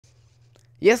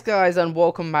Yes guys, and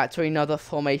welcome back to another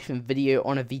formation video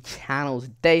on the channel.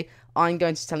 Today I'm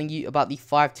going to be telling you about the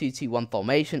 5-2-2-1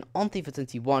 formation on FIFA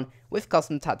 21 with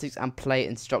custom tactics and player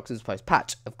instructions post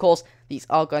patch. Of course, these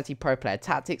are going to be pro player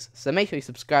tactics, so make sure you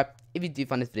subscribe if you do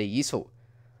find this video useful.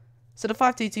 So the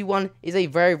 5-2-2-1 is a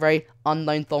very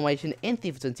unknown formation in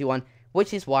FIFA 21,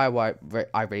 which is why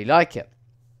I really like it.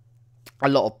 A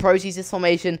lot of pros use this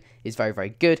formation, it's very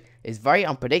good, it's very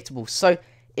unpredictable, so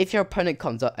if your opponent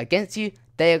comes up against you,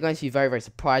 they are going to be very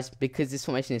surprised because this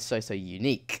formation is so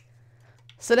unique.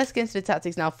 So let's get into the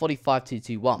tactics now for the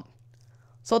 5-2-2-1.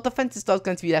 So our defensive style is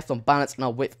going to be left on balance, and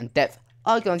our width and depth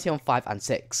are going to be on 5 and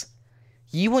 6.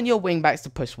 You want your wingbacks to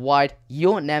push wide,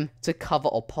 you want them to cover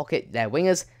or pocket their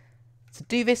wingers. To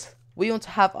do this, we want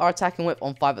to have our attacking width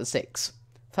on 5 and 6.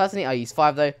 Personally, I use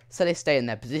 5 though, so they stay in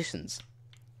their positions.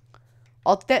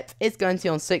 Our depth is going to be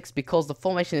on 6 because the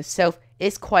formation itself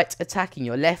is quite attacking.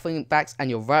 Your left wing backs and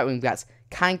your right wing backs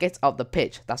can get up the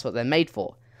pitch. That's what they're made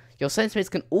for. Your centre mids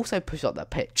can also push up the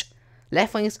pitch.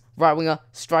 Left wingers, right winger,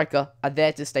 striker are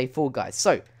there to stay full, guys.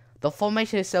 So the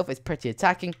formation itself is pretty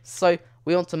attacking. So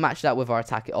we want to match that with our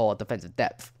attacking or defensive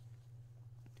depth.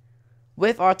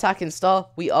 With our attacking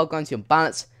style, we are going to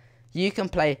balance. You can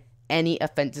play any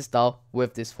offensive style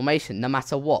with this formation, no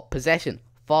matter what. Possession,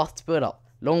 fast build up,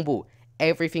 long ball.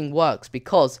 Everything works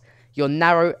because you're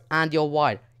narrow and you're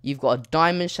wide. You've got a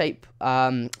diamond shape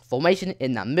formation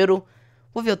in that middle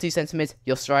with your 2 centre mids,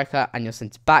 your striker and your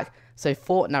centre back. So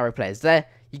 4 narrow players there.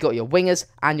 You got your wingers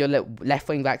and your left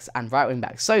wing backs and right wing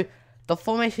backs. So the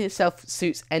formation itself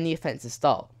suits any offensive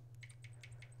style.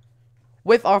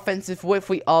 With our offensive width,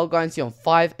 we are going to be on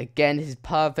 5. Again, this is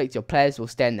perfect. Your players will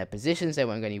stay in their positions. They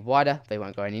won't go any wider. They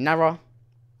won't go any narrower.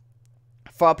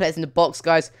 For our players in the box,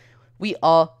 guys, we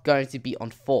are going to be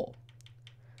on 4.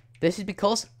 This is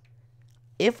because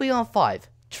if we are on 5,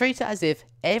 treat it as if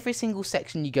every single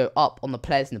section you go up on the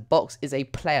players in the box is a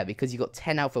player, because you've got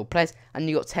 10 outfield players and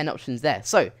you've got 10 options there.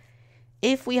 So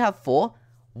if we have 4,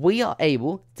 we are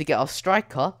able to get our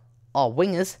striker, our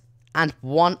wingers, and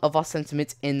 1 of our centre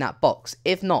mids in that box.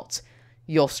 If not,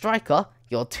 your striker,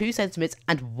 your 2 centre mids,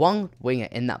 and 1 winger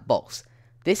in that box.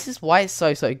 This is why it's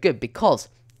so good, because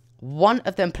one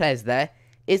of them players there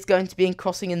is going to be in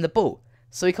crossing in the ball.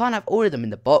 So we can't have all of them in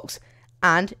the box.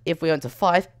 And if we went to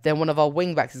 5, then one of our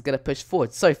wing backs is going to push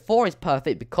forward. So 4 is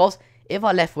perfect because if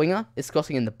our left winger is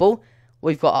crossing in the ball,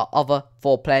 we've got our other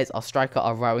 4 players, our striker,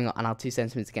 our right winger, and our 2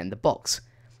 centre mids to get in the box.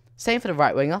 Same for the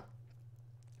right winger.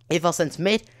 If our centre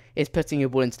mid is putting your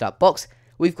ball into that box,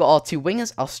 we've got our 2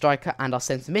 wingers, our striker, and our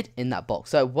centre mid in that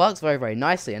box. So it works very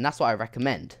nicely, and that's what I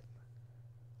recommend.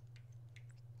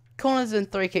 Corners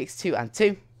and 3 kicks, 2 and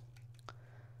 2.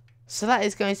 So that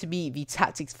is going to be the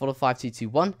tactics for the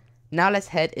 5-2-2-1. Now let's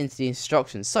head into the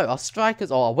instructions. So our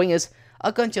strikers or our wingers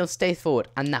are going to stay forward,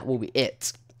 and that will be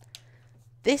it.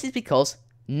 This is because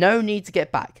no need to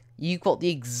get back. You've got the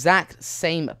exact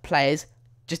same players,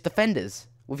 just defenders,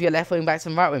 with your left wing backs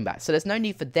and right wing backs. So there's no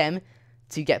need for them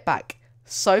to get back.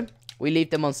 So we leave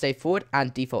them on stay forward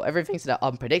and default everything so they're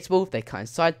unpredictable. They cut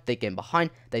inside, they get in behind,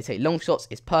 they take long shots.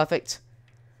 It's perfect.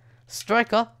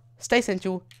 Striker, stay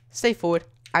central, stay forward,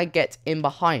 and get in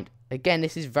behind. Again,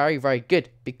 this is very good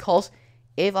because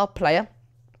if our player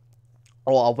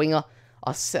or our winger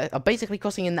are basically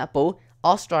crossing in that ball,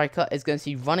 our striker is going to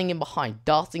be running in behind,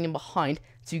 darting in behind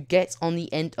to get on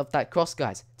the end of that cross,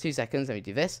 guys. 2 seconds, let me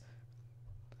do this.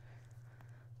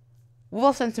 With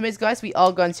our centre mids, guys, we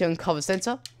are going to uncover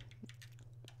centre.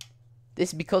 This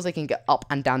is because they can get up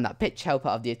and down that pitch, help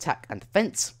out of the attack and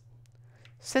defence.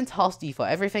 Centre halves default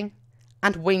everything.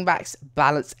 And wing backs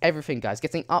balance everything, guys.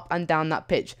 Getting up and down that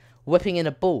pitch, whipping in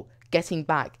a ball, getting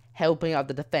back, helping out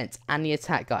the defence and the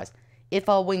attack, guys. If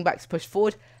our wing backs push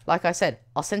forward, like I said,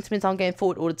 our centre mids aren't getting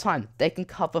forward all the time. They can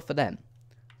cover for them.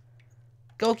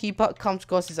 Goalkeeper, comes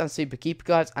crosses and super keeper,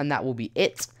 guys, and that will be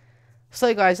it.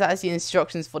 So guys, that is the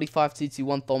instructions for the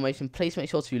 5-2-2-1 formation. Please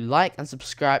make sure to like and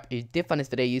subscribe if you did find this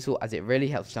video useful, as it really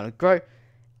helps the channel grow.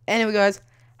 Anyway guys,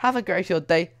 have a great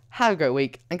day, have a great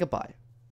week, and goodbye.